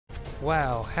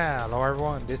Well, hello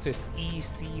everyone, this is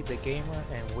EC the Gamer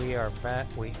and we are back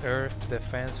with Earth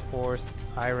Defense Force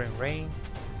Iron Rain.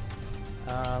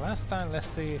 Last time, let's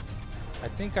see, I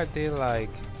think I did like,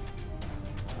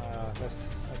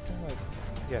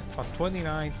 from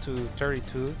 29 to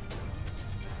 32.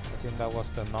 I think that was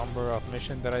the number of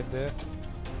missions that I did.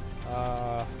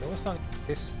 There was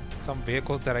some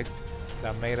vehicles that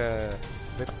made a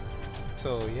bit,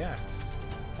 so yeah.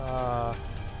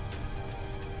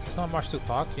 There's not much to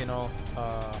talk, you know.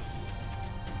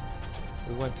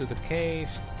 We went to the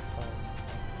caves.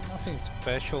 Nothing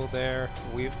special there.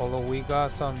 Although we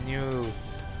got a new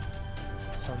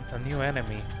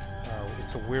enemy.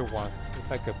 It's a weird one.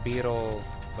 It's like a beetle.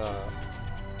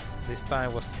 This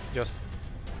time was just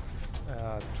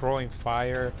throwing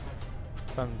fire,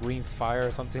 some green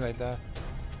fire, something like that.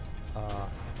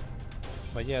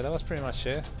 But yeah, that was pretty much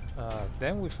it.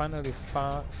 Then we finally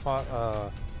fought.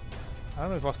 I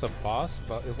don't know if it was a boss,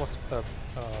 but it was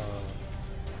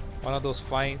one of those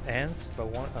flying ants, but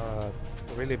one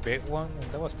really big one,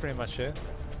 and that was pretty much it.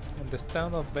 And the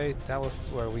standoff base, that was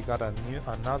where we got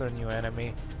another new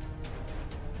enemy,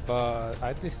 but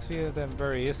I defeated them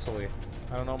very easily.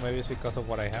 I don't know, maybe it's because of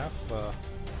what I have, but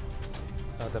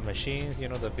the machines, you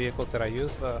know, the vehicles that I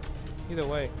use. But either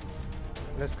way,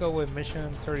 let's go with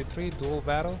mission 33, dual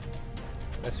battle.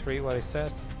 Let's read what it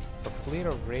says. A fleet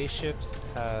of ray ships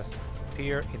has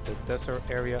appeared in the desert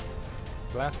area,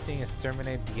 blasting and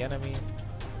exterminate the enemy.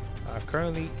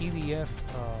 Currently, EDF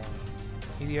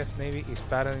Navy is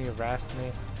battling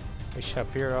Rasne, which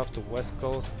appeared off the west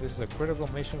coast. This is a critical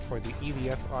mission for the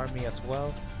EDF Army as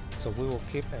well, so we will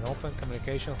keep an open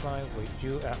communications line with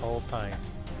you at all times.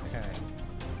 Okay.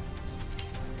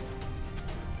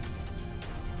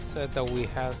 Said that we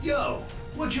have. Yo,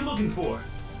 what you looking for?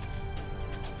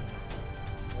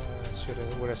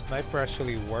 Would a sniper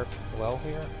actually work well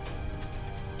here?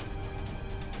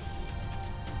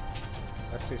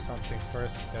 Let's see something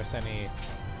first. If there's any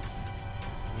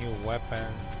new weapon.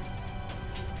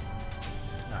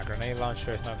 Nah, grenade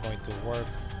launcher is not going to work.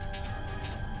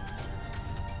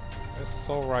 There's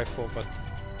assault rifle, but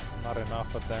not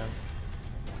enough of them.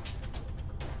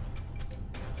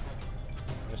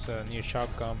 There's a new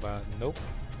shotgun, but nope.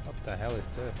 What the hell is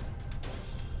this?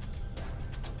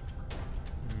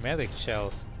 Medic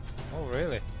shells. Oh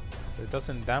really? So it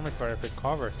doesn't damage but it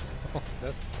recovers. Oh,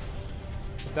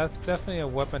 that's definitely a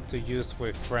weapon to use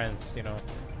with friends, you know.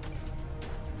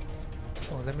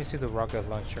 Oh, let me see the rocket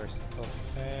launchers.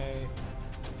 Okay.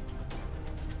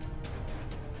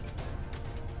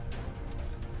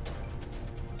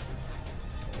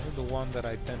 This is the one that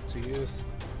I tend to use.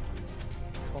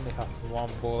 Only have one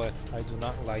bullet. I do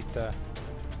not like that.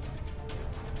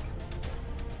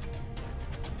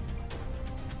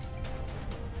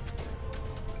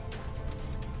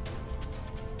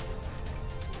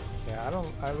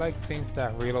 I like things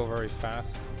that reload very fast.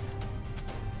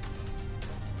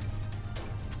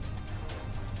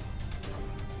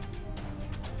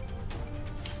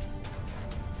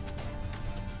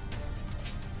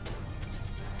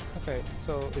 Okay,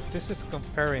 so if this is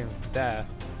comparing that,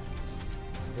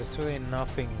 there's really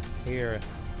nothing here.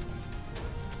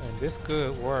 And this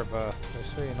could work, but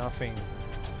there's really nothing.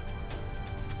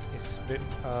 It's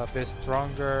a bit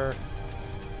stronger.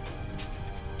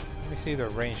 Let me see the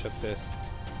range of this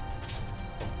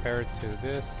compared to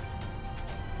this.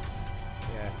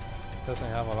 Yeah, it doesn't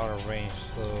have a lot of range,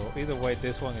 so either way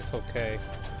this one is okay.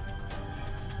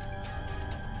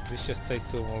 This just takes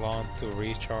too long to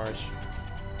recharge,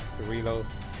 to reload.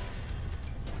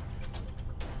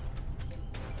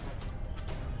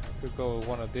 Could go with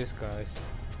one of these guys.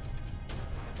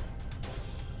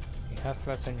 It has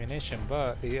less ammunition,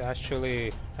 but it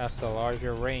actually has a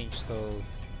larger range, so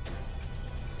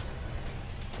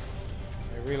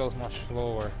it reloads much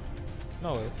slower.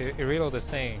 No, it reloads the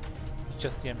same. It's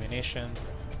just the ammunition.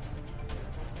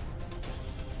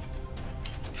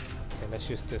 Okay, let's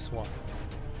use this one.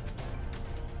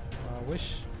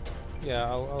 Yeah,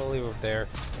 I'll leave it there.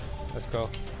 Let's go.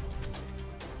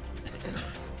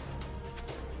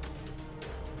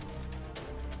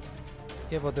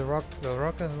 Yeah, but the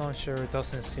rocket launcher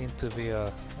doesn't seem to be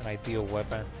an ideal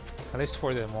weapon, at least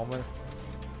for the moment.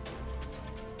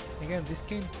 Again, this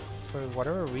game, for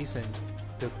whatever reason,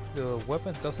 the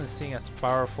weapon doesn't seem as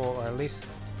powerful, or at least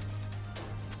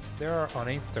they are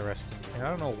uninteresting. And I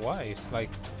don't know why. It's like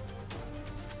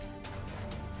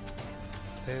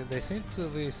there seems to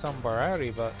be some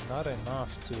variety, but not enough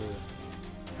to.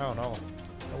 I don't know.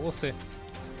 We'll see.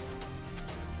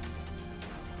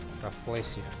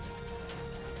 Rafflesia.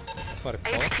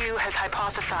 HQ has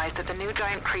hypothesized that the new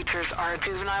giant creatures are a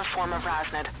juvenile form of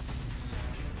Rasnid.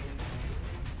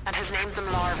 and has named them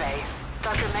larvae.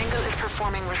 Dr. Mengele is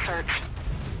performing research.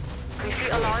 We see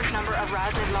a large number of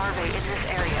Rasnid larvae in this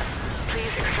area.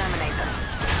 Please exterminate them.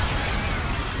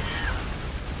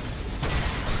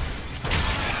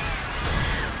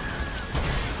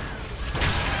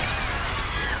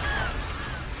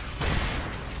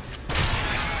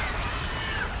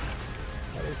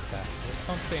 What is that? There's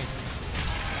something.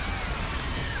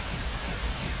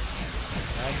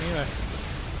 I knew it.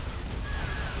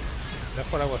 That's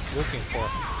what I was looking for.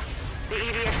 The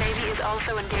EDF Navy is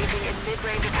also engaging in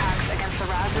mid-range attacks against the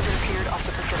Rasnid that appeared off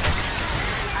the Pacific.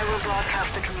 I will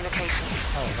broadcast the communications.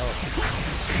 Oh no.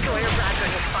 Destroyer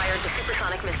Bradford has fired the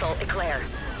supersonic missile Eclair.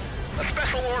 A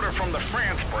special order from the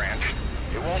France branch.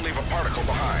 It won't leave a particle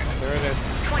behind. There it is.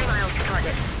 20 miles to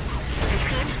target.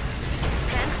 15?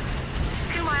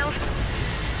 10? 2 miles?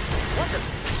 What the?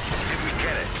 Did we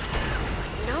get it?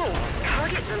 No.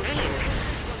 Target remains.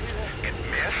 It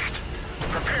missed?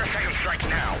 Prepare second strike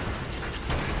now.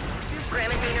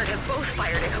 Graham and Maynard have both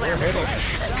fired Eclair We're hitting.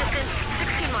 missiles. Distance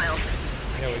 16 miles.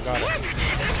 Yeah, we got it.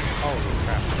 Holy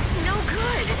crap. No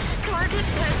good. Target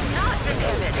has not been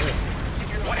hit.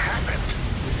 What happened?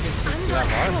 I'm not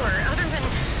sure, other than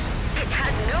it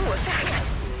had no effect.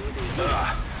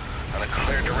 An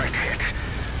Eclair direct hit.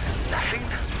 Nothing?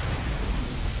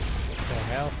 What the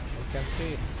hell? I can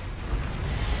see.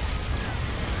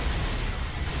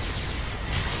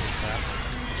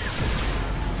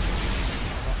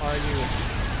 How are you?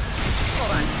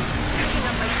 Hold on. Picking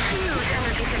up a huge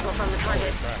energy signal from the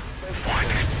target. What?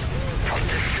 From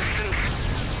this distance?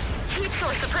 Heat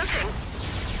source approaching.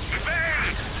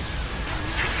 Evade!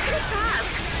 Too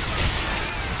fast.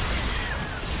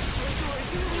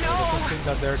 No. I think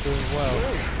that they're doing well.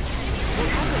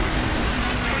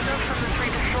 Signals from the 3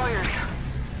 destroyers.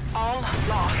 All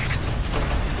lost.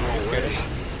 No way.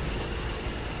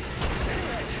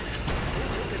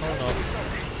 Oh no.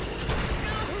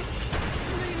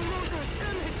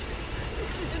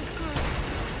 This isn't good.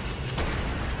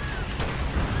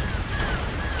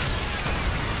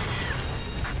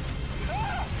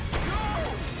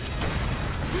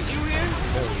 Did you hear?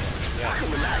 Oh yeah.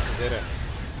 Yeah. Relax. Did it.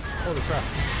 Holy crap.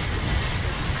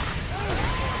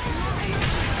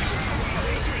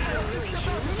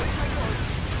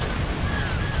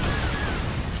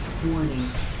 Warning.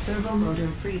 Servo motor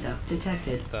freeze up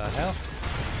detected. What the hell?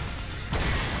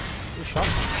 Who shot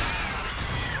me?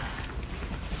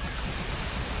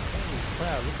 Holy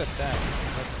crap, look at that.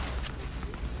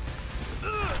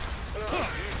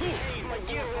 My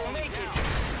gear will make it.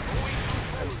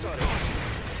 I'm sorry.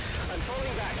 I'm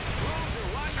falling back. Closer,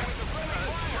 watch with the friendly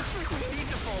fire. Looks like we need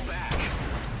to fall back.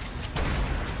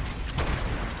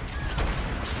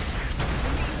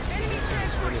 Enemy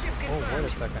transport ship Oh, wait a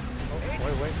confirmed. second. Oh,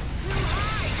 wait. Too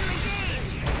high to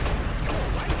engage.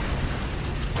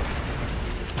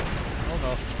 Oh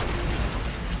no.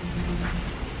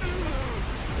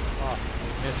 Oh, I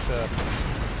missed the...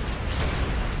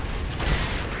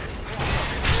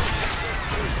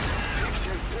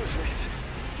 Perfect.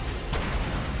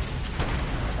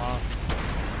 Come on.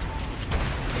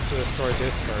 Let's destroy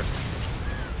this first.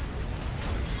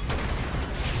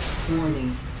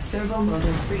 Warning. Servo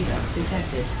motor freeze up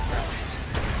detected.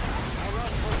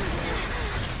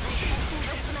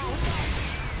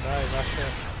 Die, Russia.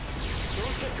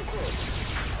 Don't get too close.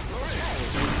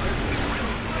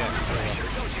 Yeah, there we go.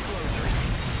 Don't you closer.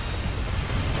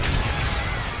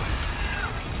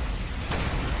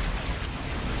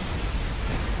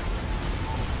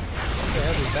 Where the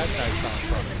hell did that guy come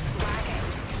from?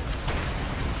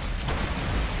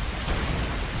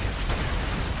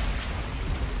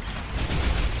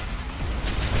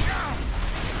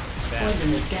 Damn.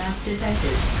 Poisonous gas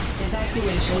detected.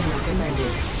 Evacuation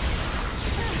recommended.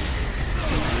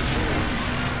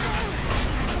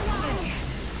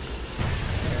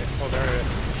 Okay. Oh, there it is.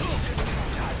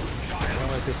 I don't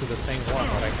know if this is the same one,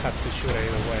 but I cut to shoot it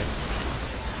either way.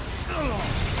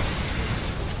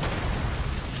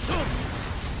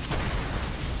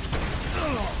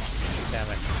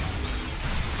 Damn it.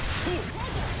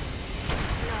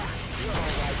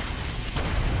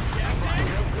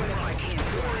 I can't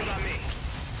fly. About me.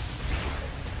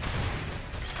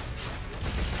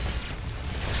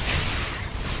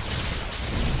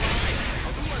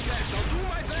 I'll do my best. I'll do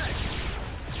my best.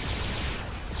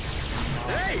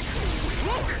 Hey,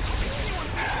 look!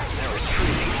 That was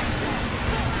treating.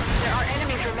 There are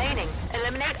enemies remaining.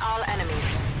 Eliminate all enemies.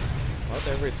 What,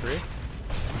 every 3?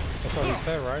 That's what he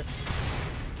said, right?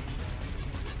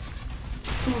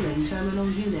 Cooling terminal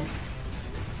unit.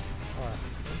 Oh,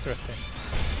 interesting.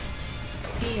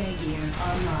 PA gear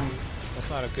online. That's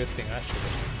not a good thing, actually.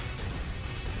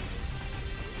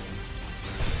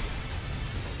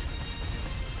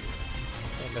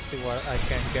 see what I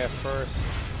can get first.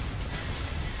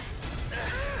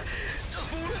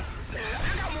 Just move it.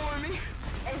 I got more in me.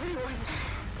 Everyone,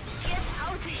 get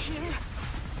out of here.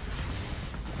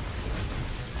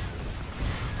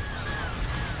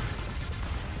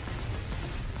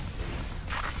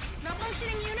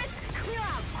 Malfunctioning units, clear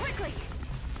out, quickly.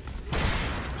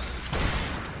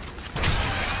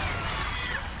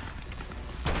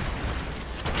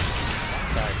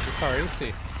 Guys, these are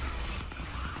easy.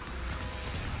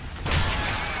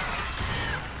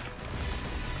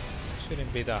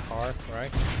 Shouldn't be that hard,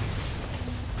 right?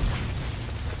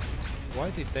 Why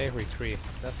did they retreat?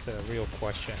 That's the real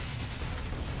question.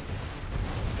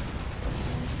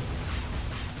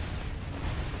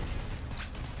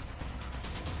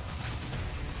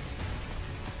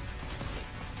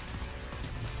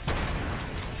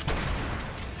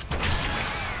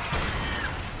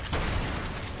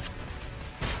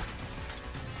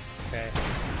 Okay.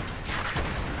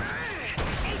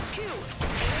 HQ!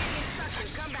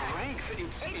 Strength,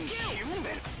 it's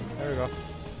inhuman. There we go.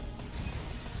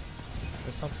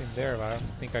 There's something there, but I don't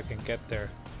think I can get there.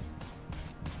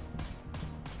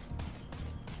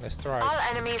 Let's try. All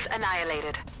enemies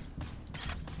annihilated.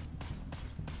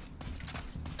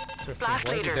 Blast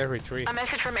Why did they leader, retreat? a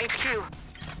message from HQ.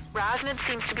 Raznid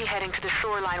seems to be heading to the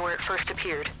shoreline where it first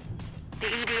appeared. The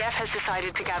EDF has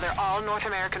decided to gather all North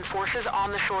American forces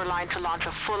on the shoreline to launch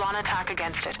a full-on attack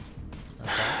against it.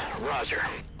 Okay. Roger.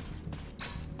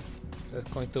 That's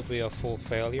going to be a full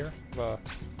failure, but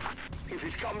If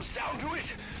it comes down to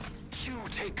it, you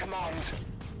take command.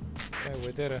 okay,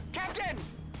 we did it. Captain!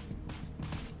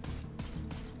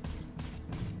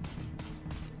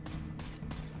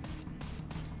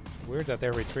 Weird that they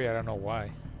retreat, I don't know why.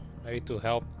 Maybe to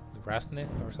help Raznid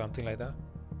or something like that.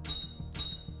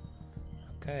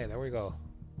 Okay, there we go.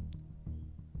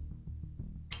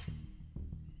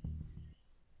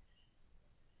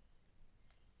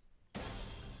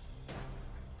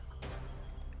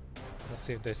 Let's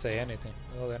see if they say anything.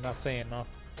 Well, they're not saying no.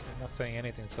 They're not saying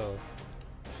anything, so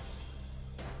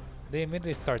they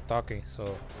immediately start talking.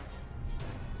 So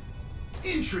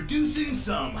Introducing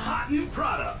some hot new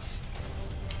products.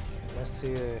 let's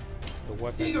see the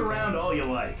weapon. Dig around all you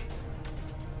like.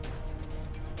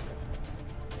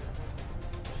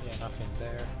 Yeah, nothing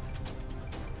there.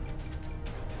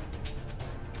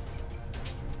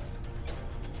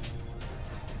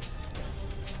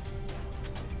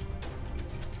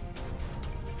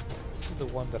 This is the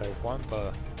one that I want,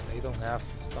 but they don't have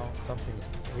something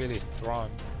really strong.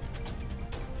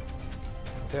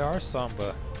 There are some,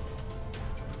 but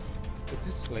could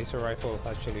this laser rifle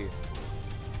actually,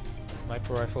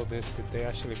 sniper rifle, could they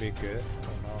actually be good? I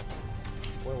don't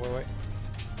know. Wait.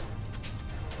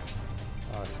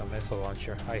 Oh, it's a missile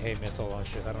launcher. I hate missile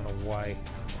launchers. I don't know why.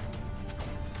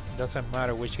 It doesn't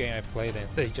matter which game I play them.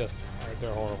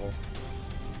 They're horrible.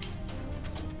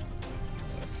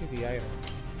 Let's see the items.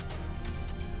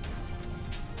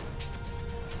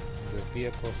 The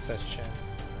vehicle section.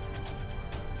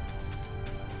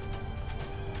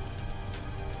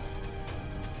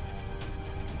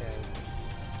 Okay.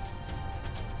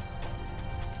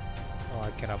 Oh,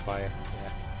 I cannot buy it.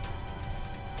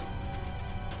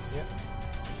 Yeah.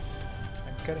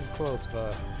 I'm getting close,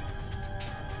 but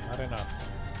not enough.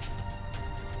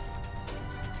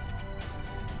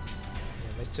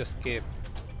 Yeah, let's just skip.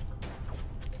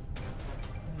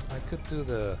 I could do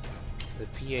the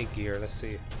PA gear. Let's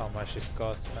see how much it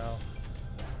costs now.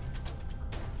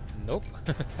 Nope,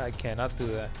 I cannot do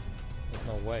that. There's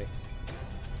no way.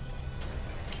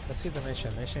 Let's see the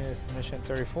mission. Mission is mission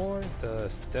 34,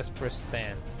 the Desperate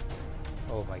Stand.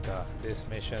 Oh my god, this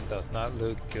mission does not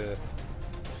look good.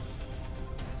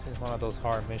 This is one of those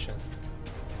hard missions.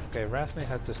 Okay, Raznid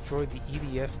has destroyed the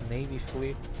EDF Navy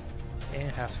fleet and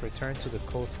has returned to the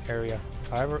coast area.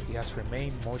 However, he has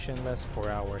remained motionless for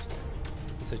hours.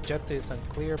 His objective is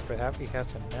unclear, perhaps he has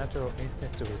a natural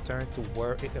instinct to return to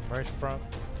where it emerged from.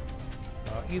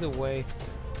 Either way,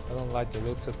 I don't like the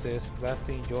looks of this.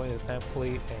 Raznid joined the 10th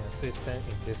Fleet and assisted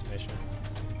in this mission.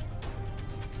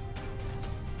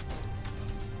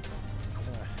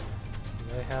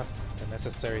 Do I have the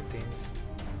necessary things?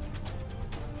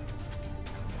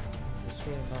 There's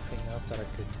really nothing else that I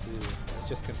could do. Let's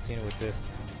just continue with this.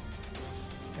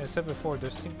 As I said before,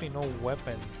 there's simply no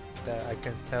weapon that I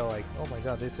can tell like, oh my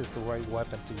god, this is the right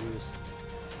weapon to use.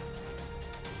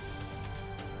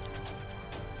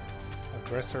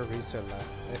 Aggressor Research Lab,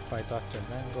 led by Dr.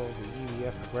 Mango, the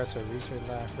EDF Aggressor Research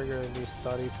Lab regularly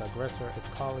studies aggressor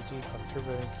ecology,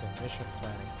 contributing to mission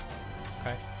planning.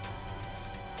 Okay.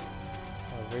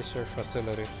 A research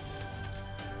facility.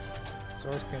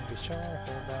 Source can be charged.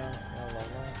 Hold on. Blah blah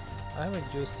blah. I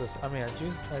haven't used this. I mean,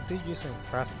 I did use it in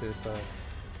practice, but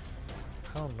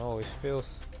I don't know. It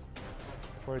feels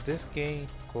for this game,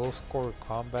 close quarter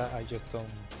combat. I just don't.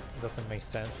 It doesn't make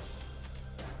sense.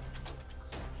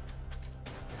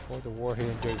 For the war, he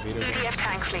enjoyed video games. EDF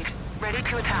tank fleet, ready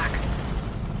to attack.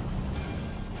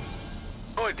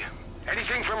 Good.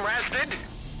 Anything from Rasnid?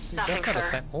 See, Nothing, that kind of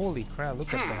sir. tank. Holy crap!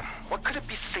 Look at that. What could it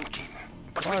be thinking?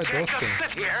 But What we are can't those just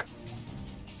things? sit here.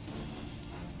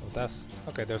 Well, that's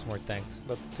okay. There's more tanks,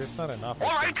 but there's not enough. All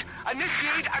I right, think.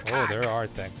 initiate attack. Oh, there are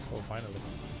tanks. Oh, finally.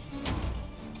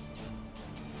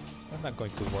 That's not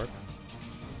going to work.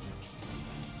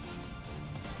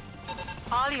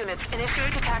 All units,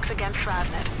 initiate attacks against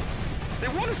Rasnet. They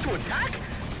want us to attack?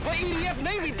 But EDF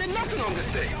Navy did nothing on this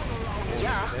thing.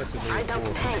 Yeah, That's really I doubt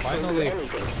the cool. tanks will do Finally,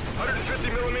 anything.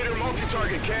 150mm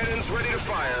multi-target cannons ready to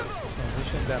fire.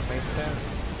 transition that makes sense.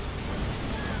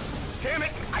 Damn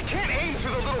it, I can't aim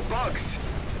through the little bugs.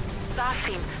 Last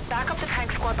team, back up the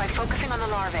tank squad by focusing on the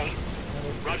larvae.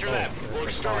 Roger that. We'll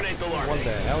exterminate the What larvae.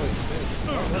 the hell is this?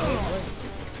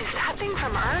 Oh, Is that thing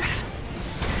from Earth?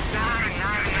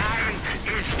 999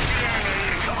 is DNA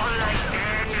unlike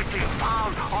anything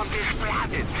found on this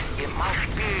planet. It must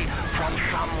be from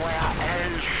somewhere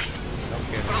else.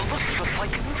 okay. But it looks just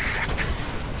like an insect.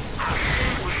 How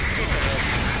soon was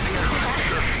cigarettes? The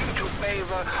aggressors seem to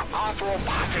favor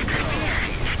arthropathic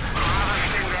species,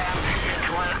 harvesting them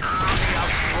into an army of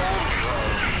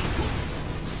soldiers.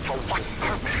 For what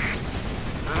purpose?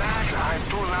 That I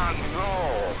do not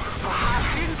know.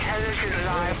 Perhaps intelligent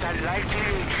life that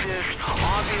likely exists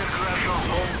on the aggressor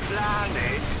home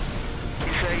planet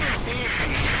is a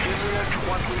species similar to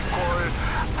what we call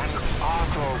an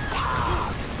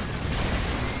arthropod.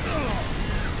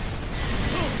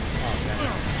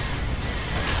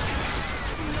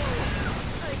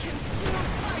 I can still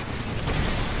fight.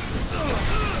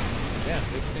 Damn,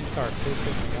 these things are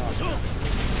pissing me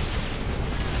off.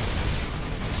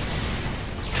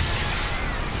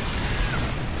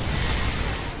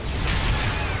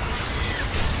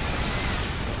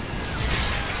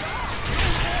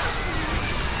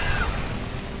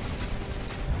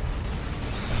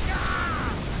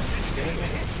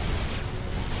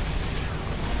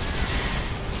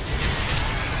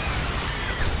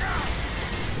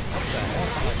 What the hell?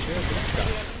 How much is this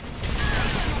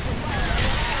guy?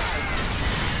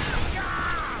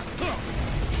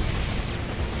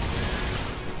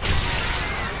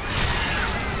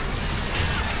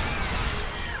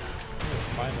 Oh,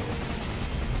 finally.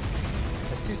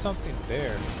 I see something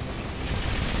there.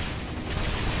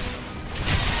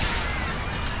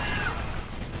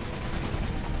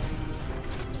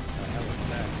 What the hell is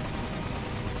that?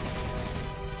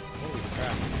 Holy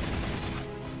crap.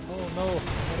 Oh no,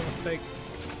 what a mistake.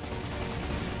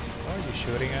 What are you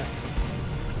shooting at?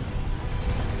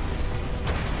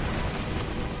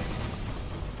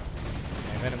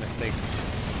 I made a mistake.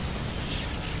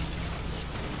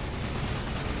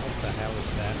 What the hell is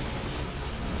that?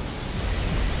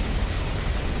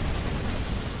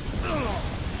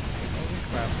 Holy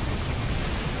crap.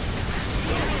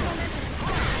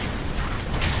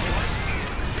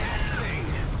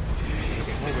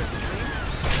 If this is a dream,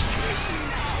 kiss me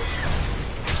now.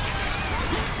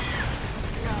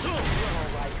 No, you're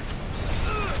all right.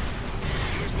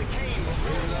 Use the cane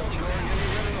before securing any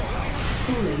rental house.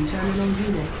 Cooling terminal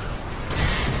unit.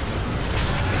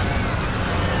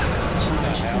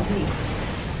 Charge complete.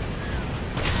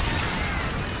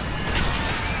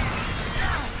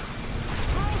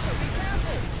 Rosa, be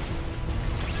careful!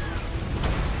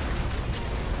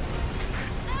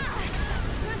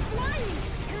 They're flying,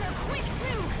 and they're quick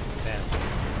too. Damn.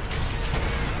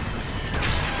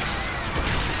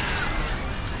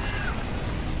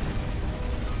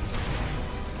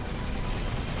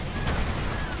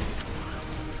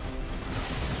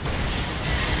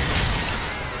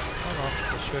 Oh no,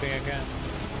 they're shooting again.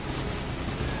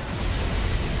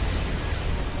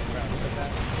 Wow, look at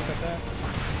that, look at that.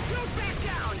 Don't back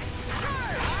down!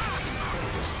 Charge!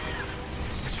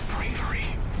 Such bravery.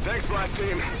 Thanks, Blast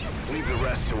Team. Leave the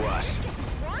rest to us. Getting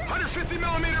worse?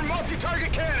 150mm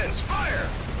multi-target cannons, fire!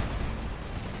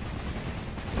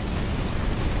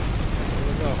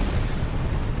 Here we go.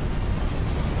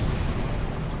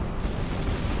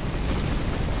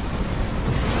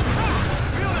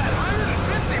 Feel that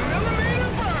 150mm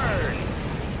burn!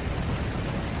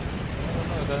 I don't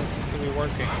know, it doesn't seem to be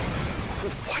working.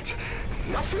 What?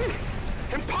 Nothing?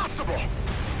 Impossible!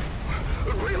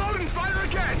 Reload and fire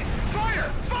again! Fire!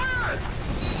 Fire!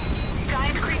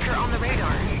 Giant creature on the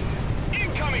radar.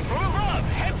 Incoming from above!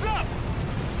 Heads up!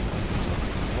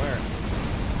 Where?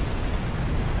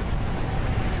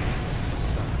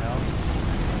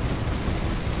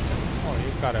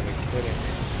 Gotta be kidding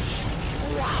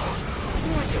me. Wow,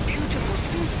 what a beautiful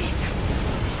species.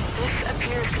 This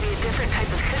appears to be a different type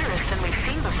of Citrus than we've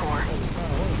seen before.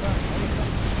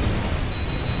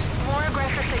 More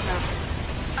aggressive signals.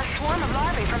 A swarm of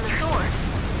larvae from the shore.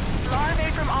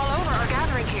 Larvae from all over are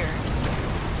gathering here.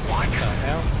 What? What the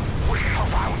hell? We're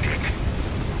surrounded.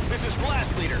 This is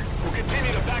Blast Leader. We'll continue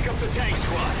to back up the tank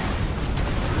squad.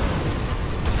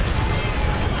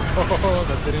 Oh,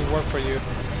 that didn't work for you.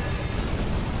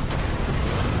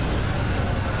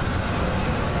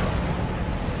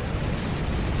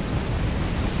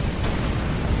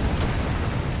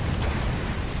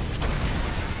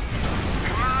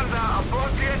 Commander,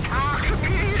 abort the attack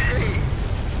immediately.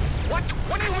 What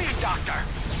do you mean, Doctor?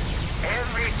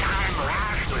 Every time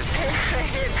Rasmus takes a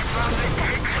hit from the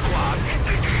tank squad,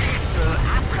 the signal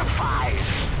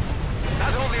amplifies.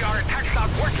 Not only are attacks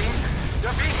not working,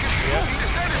 they're being consumed to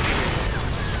energy.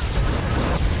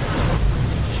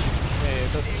 Hey,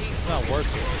 it's not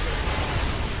working.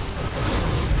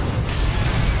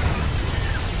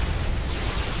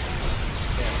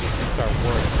 Yeah, these things are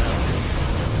worse now.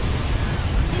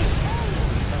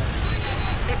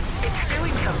 It's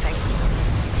doing something.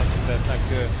 That's not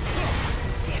good.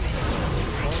 Damn it.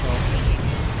 Oh no.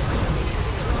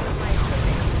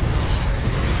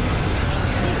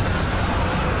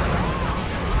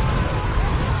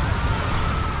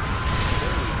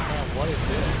 What is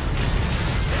this?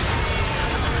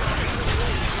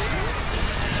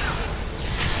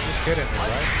 You're kidding me,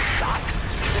 right? Shot?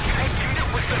 The tank unit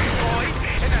was destroyed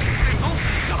in a single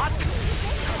shot?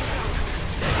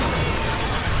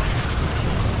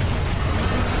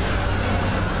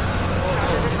 It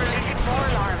is releasing more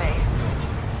larvae.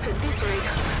 At this rate,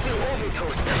 we'll all be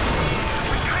toast.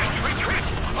 Retreat! Retreat!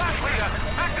 Last leader,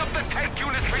 back up the tank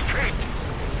unit's retreat!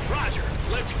 Roger,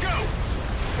 let's go!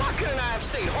 Why couldn't I have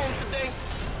stayed home today?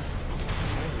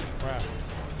 Crap.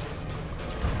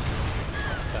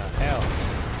 What the hell?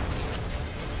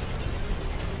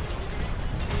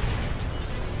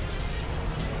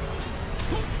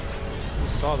 You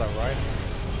saw that, right?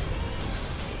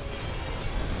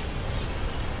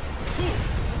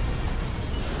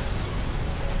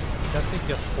 That thing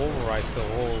just overrides the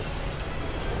whole...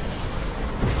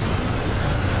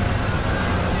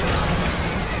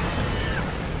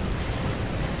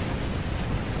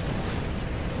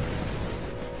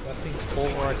 That thing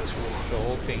overrides the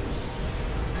whole thing.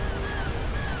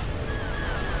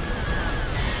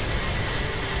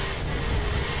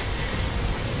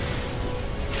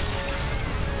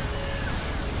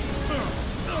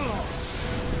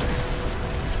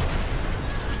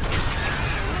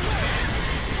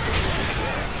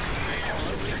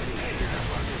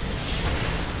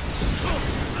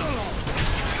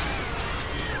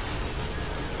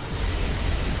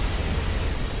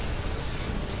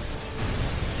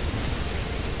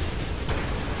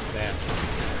 Damn.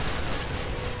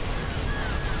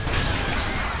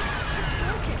 It's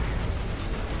broken.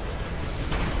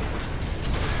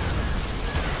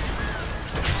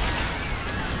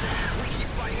 We keep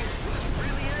fighting. Will this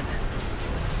really end?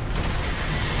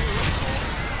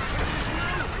 This is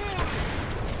no good!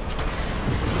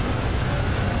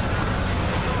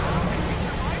 How can we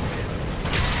survive this?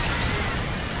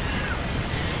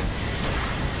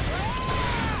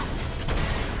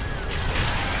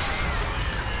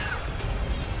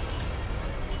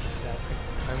 Yeah,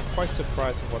 I'm quite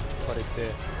surprised at what it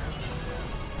did.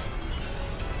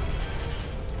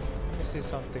 Let me see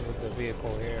something with the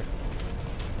vehicle here.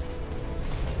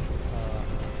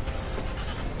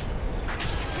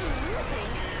 You're losing.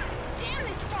 Damn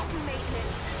this faulty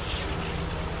maintenance.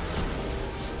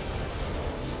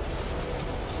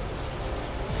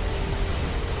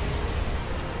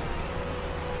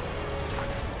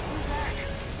 Pull back!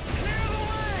 Clear the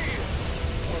way!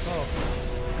 Oh no!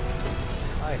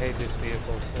 I hate this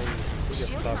vehicle, so we just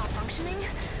Shield's suck. malfunctioning,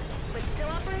 but still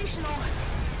operational. I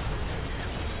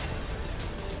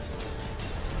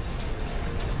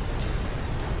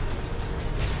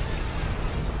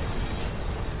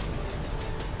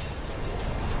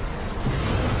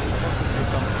want to see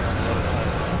something on the other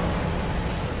side.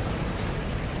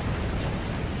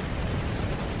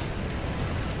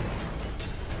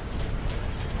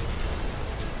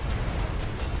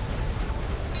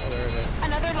 Oh, there it is.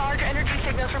 Another large energy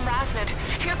signal from Rasnid.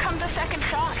 Here comes a second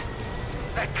shot.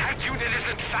 That tank unit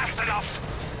isn't fast enough!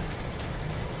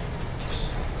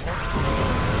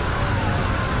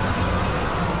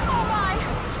 Oh my!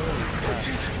 That's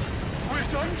it! We're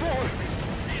done for!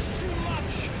 This is too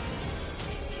much!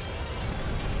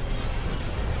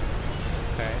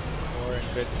 Okay, we're in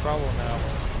big trouble now.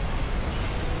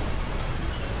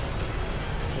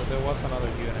 So there was another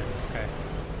unit. Okay.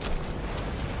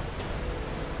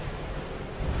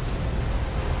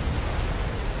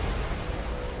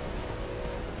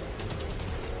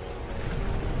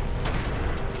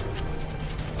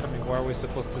 what are we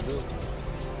supposed to do?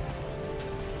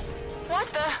 What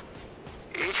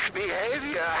the? Its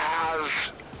behavior has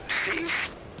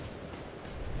ceased.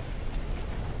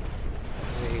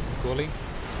 He's cooling.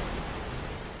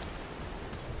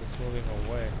 He's moving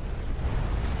away.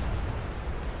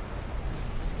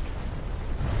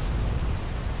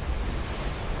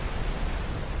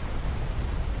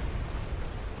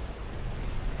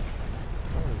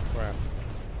 Holy crap.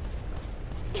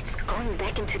 It's going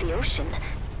back into the ocean.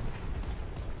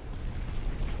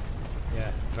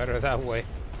 Yeah, better that way.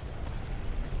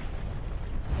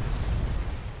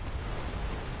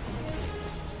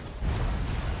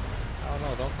 Oh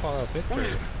no, don't call it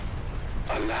victory.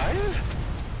 Alive?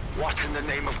 What in the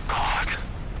name of God?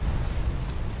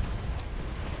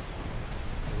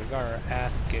 We got our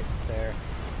ass kicked there.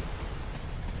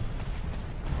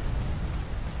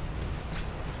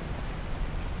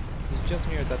 It's just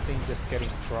me or that thing just getting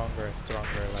stronger and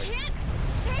stronger, like... Can't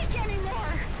take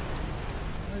anymore!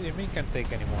 What do you mean can't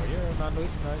take anymore? You're not even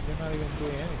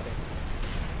doing anything.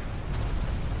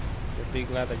 You're be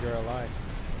glad that you're alive.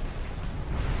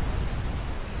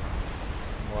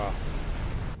 Wow.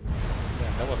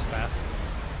 Yeah, that was fast.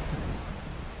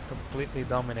 Completely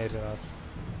dominated us.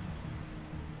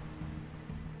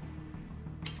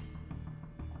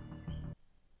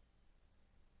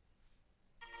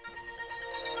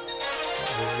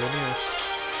 This is the news.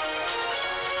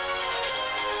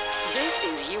 This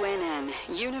is UNN,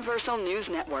 Universal News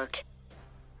Network.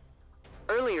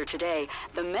 Earlier today,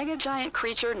 the mega-giant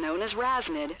creature known as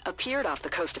Raznid appeared off the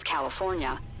coast of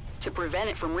California. To prevent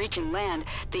it from reaching land,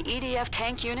 the EDF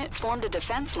tank unit formed a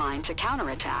defense line to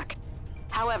counterattack.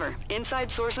 However,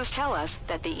 inside sources tell us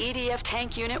that the EDF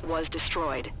tank unit was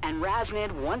destroyed, and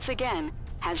Raznid, once again,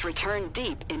 has returned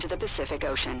deep into the Pacific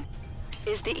Ocean.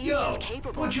 Is the EDF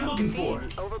capable what you of looking defeating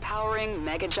for? the overpowering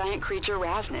mega-giant creature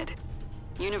Raznid?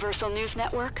 Universal News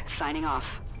Network, signing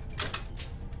off.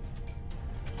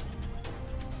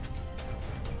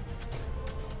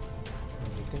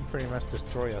 The thing pretty much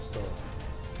destroyed us, so...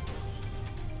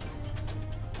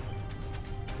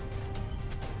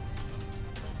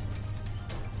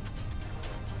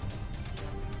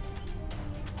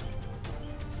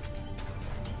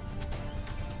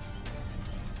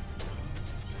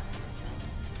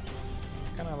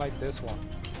 Kinda like this one.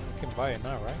 You can buy it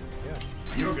now, right? Yeah.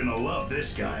 You're gonna love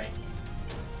this guy.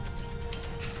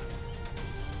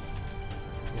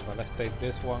 Yeah, but let's take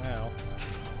this one out.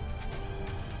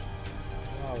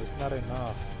 Wow, it's not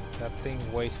enough. That thing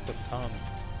weighs a ton.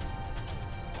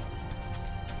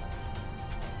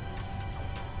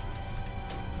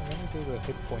 Let me do the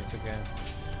hit points again.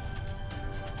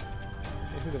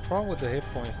 You see, the problem with the hit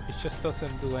points, it just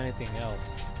doesn't do anything else.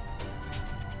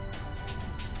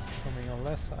 I mean,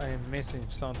 unless I am missing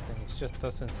something, it just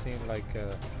doesn't seem like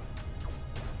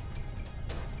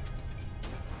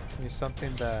it's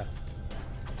something that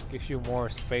gives you more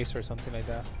space or something like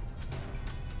that.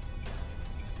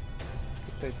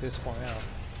 Take this one out.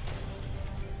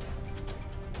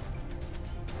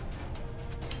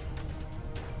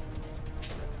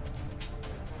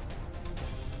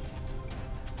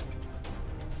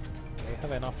 I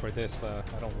have enough for this, but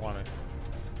I don't want it.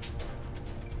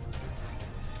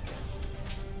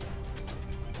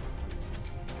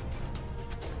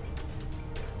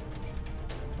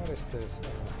 What is this?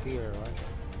 Here, right?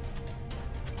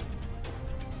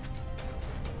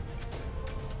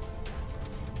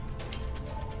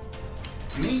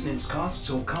 Maintenance costs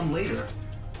will come later.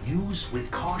 Use with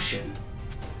caution.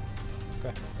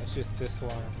 Okay, let's use this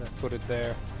one, then put it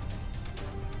there.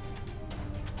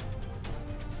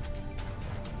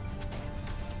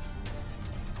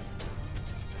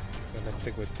 Okay, let's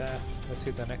stick with that. Let's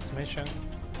see the next mission.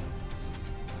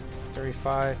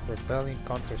 35, Rebellion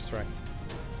Counter-Strike.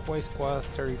 Quay Squad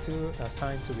 32,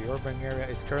 assigned to the urban area,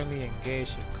 is currently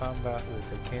engaged in combat with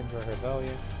the Kindred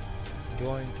Rebellion.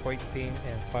 Join Quake team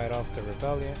and fight off the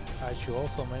rebellion. I should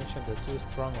also mention that 2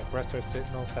 strong aggressor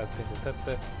signals have been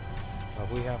detected,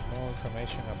 but we have no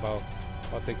information about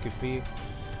what they could be.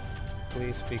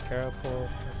 Please be careful.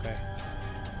 Okay.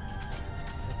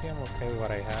 I think I'm okay with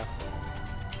what I have.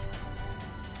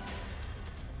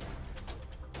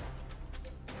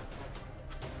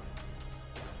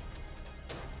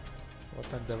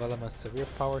 Weapon development: severe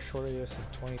power shortages in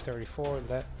 2034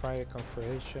 led private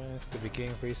corporations to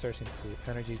begin research into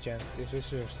energy gen. This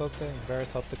research resulted in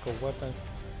various optical weapons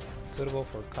suitable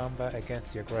for combat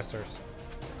against the aggressors.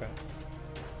 Okay.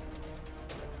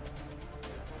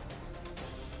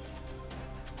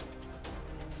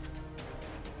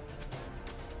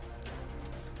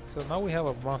 So now we have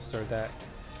a monster that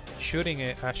shooting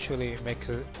it actually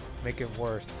make it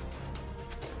worse.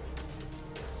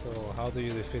 So how do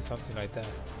you defeat something like that?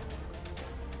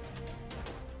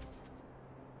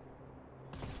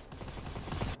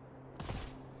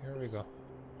 Here we go.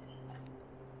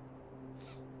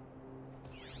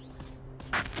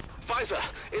 FISA,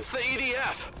 it's the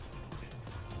EDF.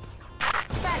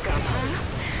 Back up,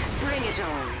 huh? Bring it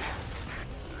on.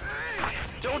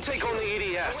 Don't take on the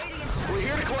EDF. We're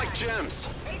here to collect gems.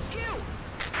 HQ!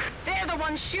 They're the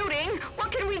ones shooting!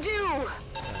 What can we do?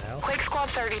 What the hell? Quake Squad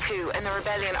 32 and the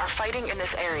Rebellion are fighting in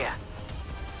this area.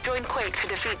 Join Quake to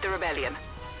defeat the Rebellion.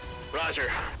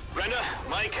 Roger. Brenda,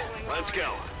 Mike, let's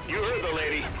go. You heard the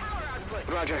lady.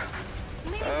 Roger.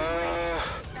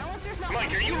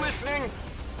 Mike, are you listening?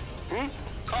 Hmm?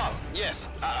 Oh, yes.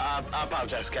 I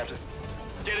apologize, Captain.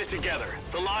 Get it together.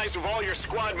 The lives of all your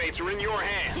squad mates are in your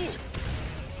hands.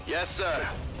 Yes, sir.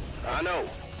 I know.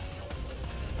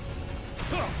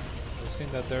 I've seen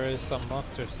that there is some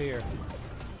monsters here.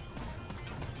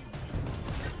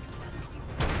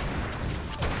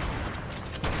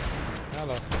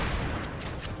 Hello.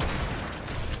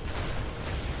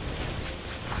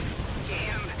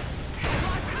 Damn! I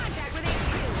lost contact with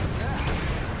HQ!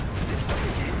 Did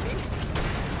something hit me?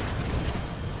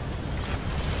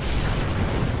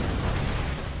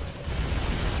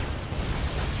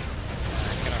 I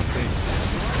cannot see.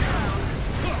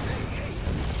 Hey,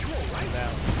 you alright?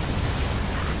 Down.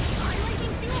 I'm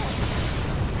leaking fuel!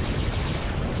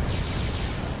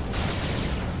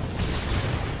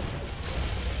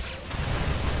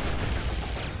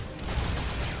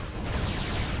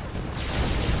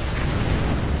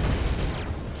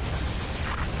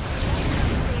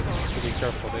 Be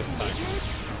careful this time.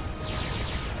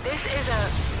 This is a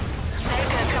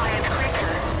mega giant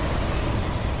creature.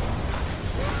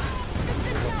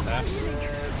 System's That.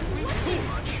 Did we do too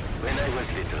much? When I was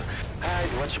little,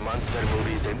 I'd watch monster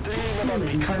movies and dream about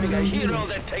becoming a hero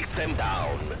that takes them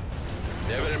down.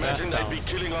 Never imagined I'd be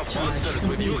killing off monsters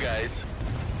with you guys.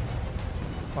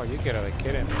 Oh, you get out of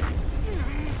kidding me.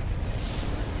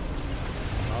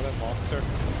 Another monster.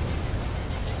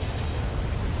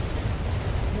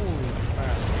 Ooh,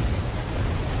 man.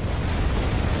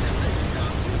 This thing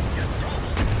stops you, get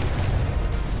toast.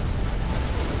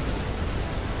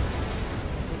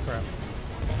 Oh, crap.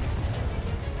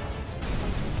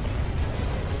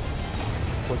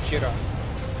 Gojira. Oh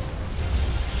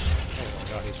my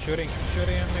god, he's shooting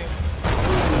at me.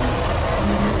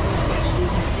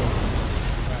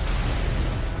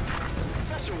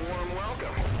 Such a warm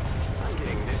welcome. I'm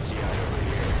getting misty-eyed over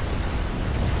here.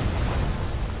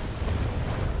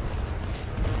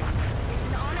 It's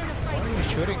an honor to fight Why are you for you,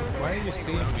 shooting? closing Why are our you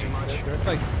playground. seeing me? There's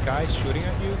like guys shooting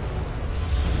at you?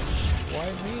 Why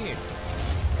me?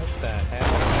 What the hell?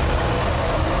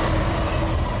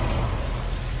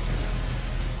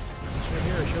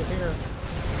 Shoot here.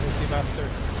 Multi master.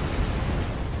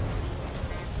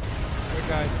 Hey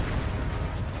guys.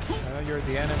 I know you're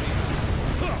the enemy.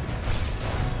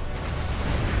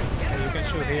 Hey, you can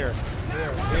shoot here. Here.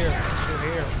 Shoot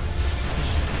here.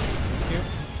 Thank you.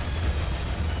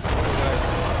 Oh, guys.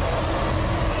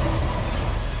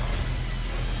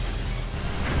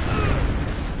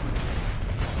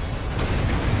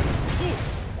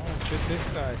 Oh, shoot this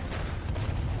guy.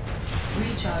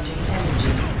 Recharging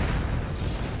energy.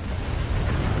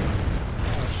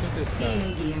 Oh, shoot this guy. PA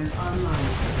gear online.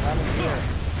 Have him here.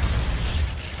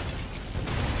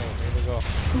 Oh, here we go.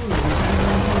 Cooling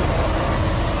terminal here.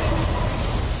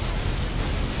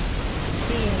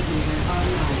 PA gear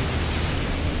online.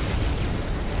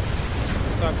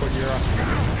 Suck when you're up.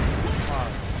 Come on.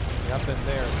 You have been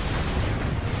there.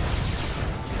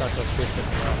 Start to pissing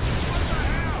me off.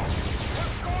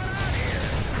 What's going on here?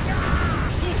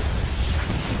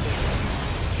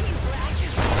 Team Blast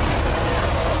is leaving us in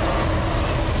dust.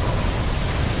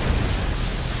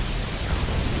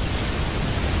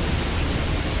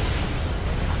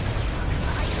 I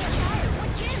can't fire. What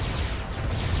gives?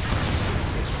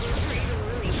 Is Cruiser even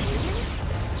really human?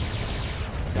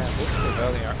 Yeah, this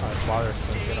rebellion are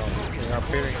bothersome, you know. They are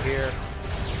appearing here.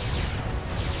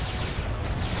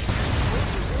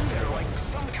 Cruiser's in there like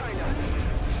some kind of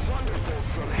thunderbolt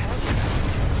from heaven.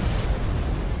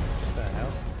 What the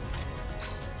hell?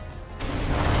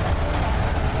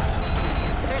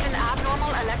 There's an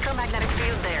abnormal electromagnetic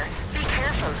field there. Be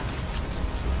careful.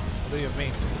 What do you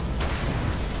mean?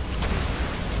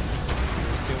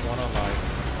 Still one alive.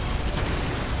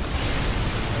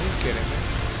 Are you kidding me?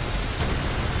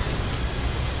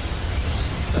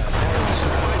 What the hell?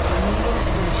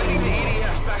 We're fighting the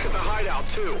EDF back at the hideout,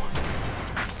 too.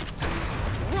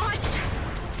 What?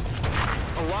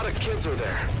 A lot of kids are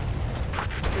there.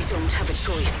 We don't have a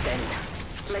choice then.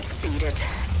 Let's beat it.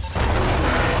 The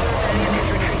Rebellion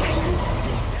is retreating.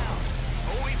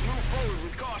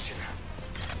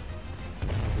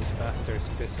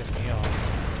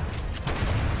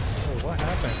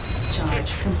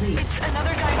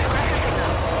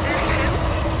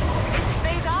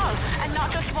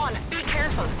 not just one. Be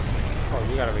careful. Oh,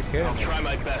 you gotta be kidding I'll me. try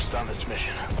my best on this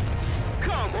mission.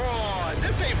 Come on,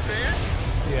 this ain't fair.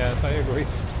 Yes, I agree.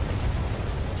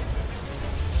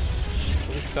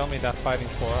 Please tell me that's fighting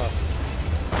for us.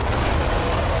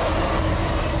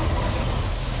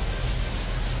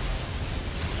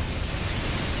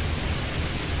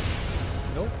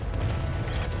 Nope.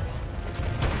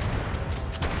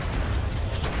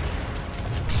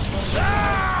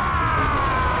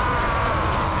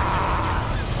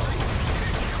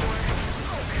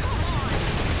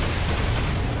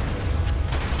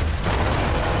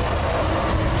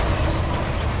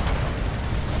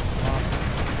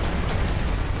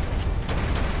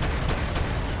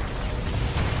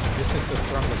 This is the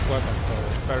strongest weapon, so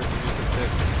it's better to use it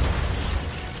this.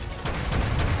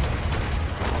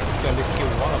 To at least kill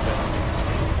one of them.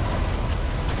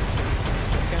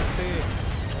 I can't see.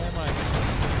 Where am I?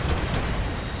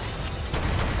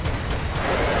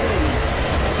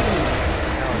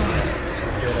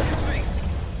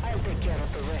 I'll take care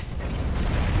of the rest.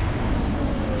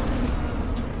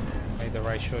 Made the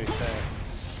right choice there.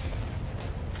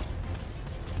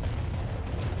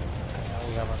 Now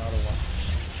we have another one.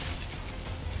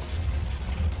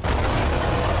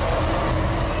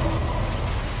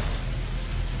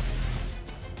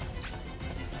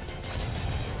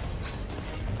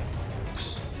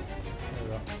 There we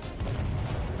go.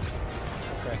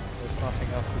 Okay, there's nothing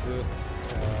else to do.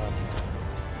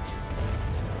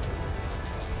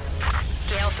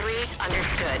 Gale 3,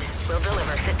 understood. We'll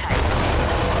deliver. Sit tight.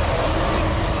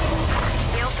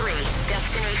 Gale 3,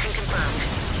 destination confirmed.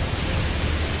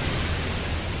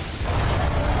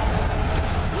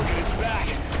 Look at its back.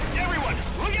 Everyone,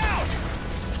 look out!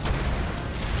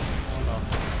 Oh no.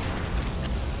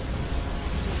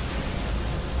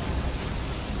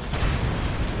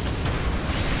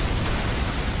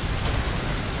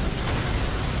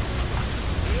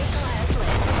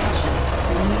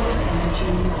 Renewable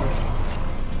energy low.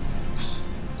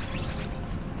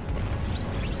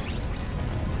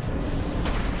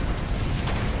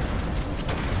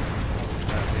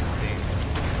 Grab this thing.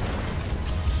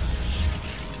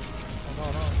 Oh no,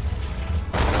 no.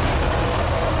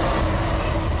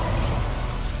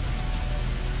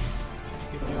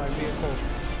 Give me my vehicle.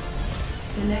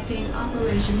 Connecting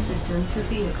operation system to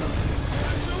vehicle.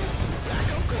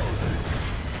 Back up closer.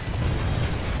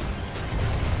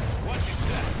 Watch your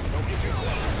step. Don't get too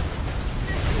close.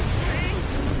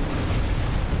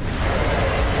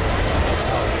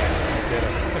 Oh yeah, I did it.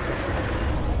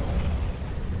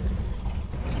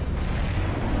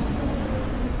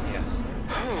 Yes.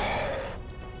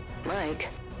 Mike,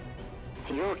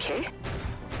 you okay?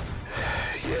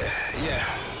 Yeah.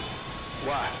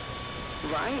 Why?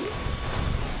 Right?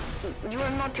 You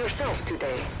are not yourself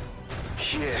today.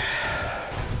 Yeah.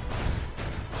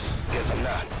 Guess I'm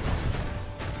not.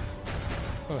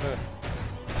 At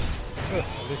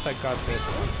least I got this.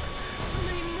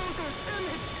 Main motors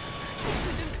damaged. This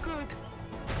isn't good.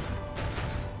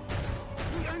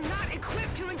 We are not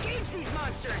equipped to engage these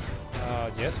monsters.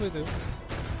 Yes we do.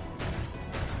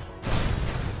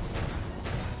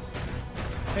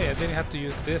 Hey, I didn't have to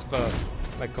use this, but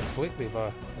like completely,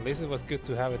 but at least it was good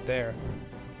to have it there.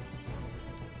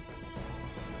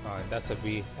 And that's a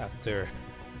B after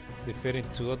defeating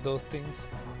 2 of those things.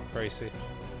 Crazy.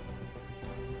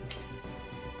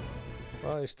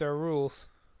 Well, it's their rules.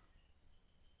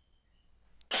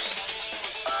 There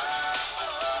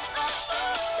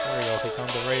we go, here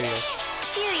comes the radio.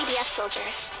 Dear EDF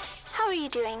soldiers, how are you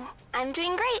doing? I'm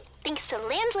doing great, thanks to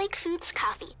Land Lake Foods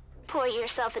coffee. Pour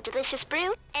yourself a delicious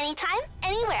brew, anytime,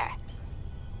 anywhere.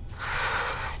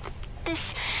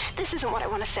 This isn't what I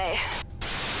want to say.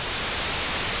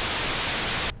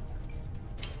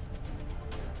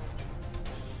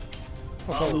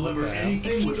 I'll deliver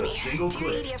anything with a Excuse me, single dear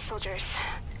click. EDF soldiers,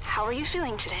 how are you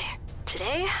feeling today?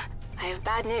 Today, I have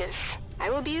bad news. I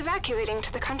will be evacuating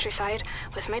to the countryside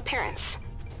with my parents.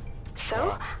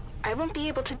 So, I won't be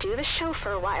able to do the show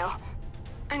for a while.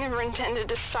 I never intended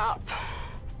to stop.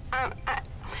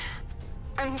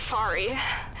 I'm sorry.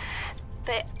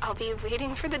 But I'll be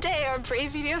waiting for the day our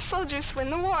brave EDF soldiers win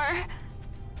the war.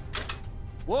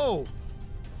 Whoa!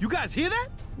 You guys hear that?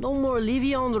 No more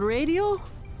Levy on the radio?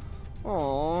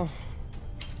 Aww.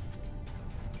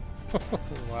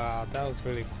 Wow, that was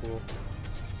really cool.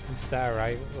 It's sad,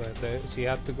 right? She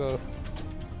had to go.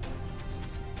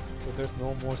 So there's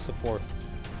no more support.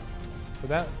 So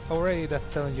that already that's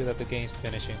telling you that the game's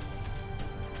finishing.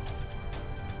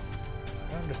 I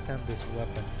don't understand this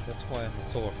weapon. That's why I'm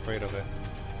so afraid of it.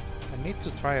 I need to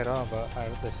try it on, but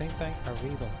at the same time, I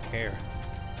really don't care.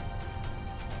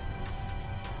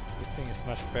 This thing is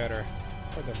much better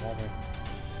for the moment.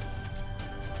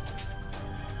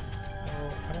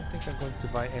 I don't think I'm going to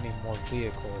buy any more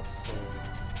vehicles, so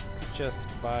just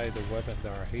buy the weapons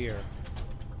that are here.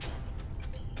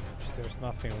 There's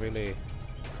nothing really,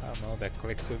 I don't know, that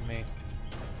clicks with me.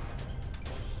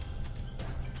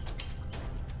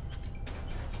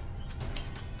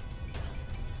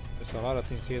 There's a lot of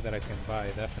things here that I can buy,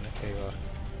 definitely.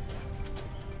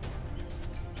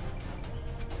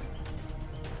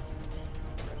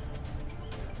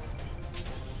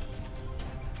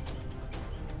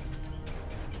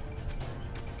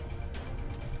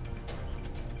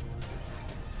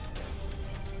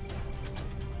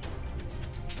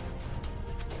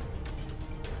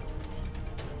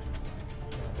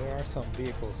 There are some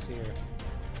vehicles here.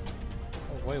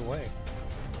 Oh, wait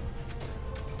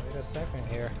a second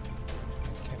here.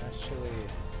 I can actually...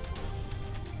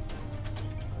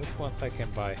 Which ones I can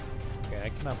buy? Okay, I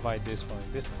cannot buy this one.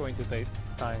 This is going to take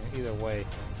time either way.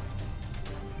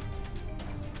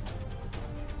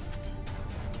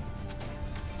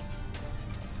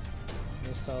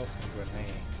 Missiles and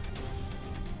grenade.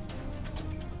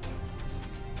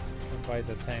 I can buy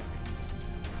the tank.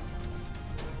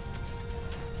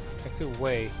 I could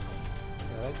wait.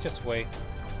 Yeah, let's just wait.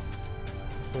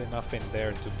 Put enough in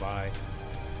there to buy.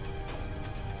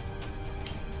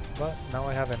 But now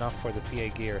I have enough for the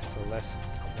PA gear, so let's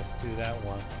do that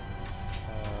one.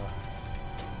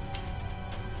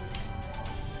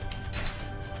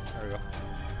 There we go.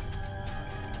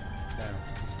 Damn,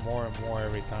 it's more and more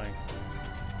every time.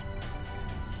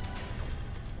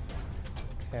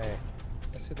 Okay,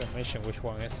 let's see the mission. Which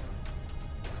one is?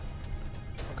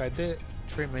 Okay, I did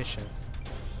 3 missions.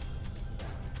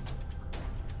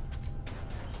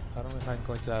 I don't know if I'm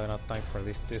going to have enough time for at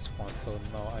least this one, so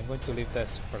no, I'm going to leave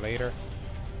this for later.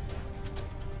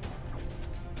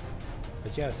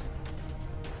 But yes,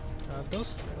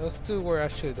 those two were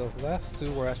actually, those last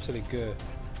two were actually good.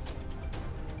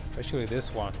 Especially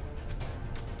this one.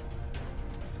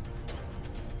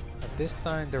 At this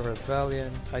time, the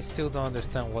rebellion, I still don't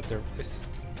understand what they're. It's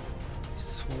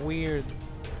weird.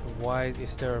 Why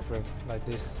is there like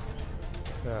this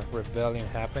rebellion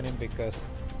happening? Because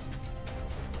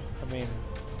I mean,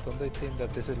 don't they think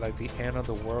that this is like the end of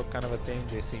the world kind of a thing?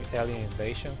 This alien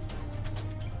invasion?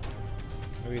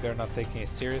 Maybe they're not taking it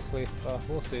seriously, but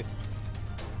we'll see.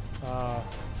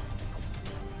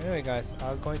 Anyway guys,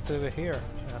 I'm going to leave it here.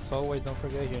 As always, don't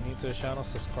forget, if you're new to the channel,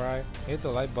 subscribe, hit the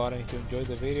like button if you enjoyed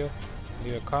the video,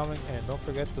 leave a comment, and don't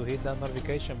forget to hit that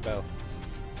notification bell.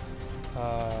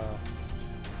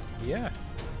 Yeah,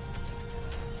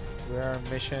 we are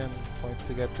going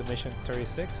to get to mission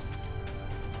 36.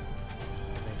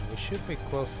 We should be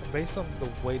close. Based on the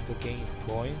way the game is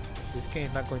going, this game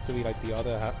is not going to be like the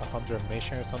other 100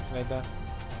 mission or something like that.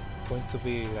 It's going to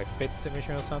be like 50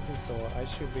 mission or something, so I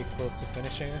should be close to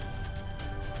finishing it.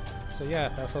 So yeah,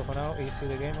 that's all for now. Easy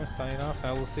the Gamer signing off, and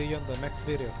I will see you on the next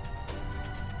video.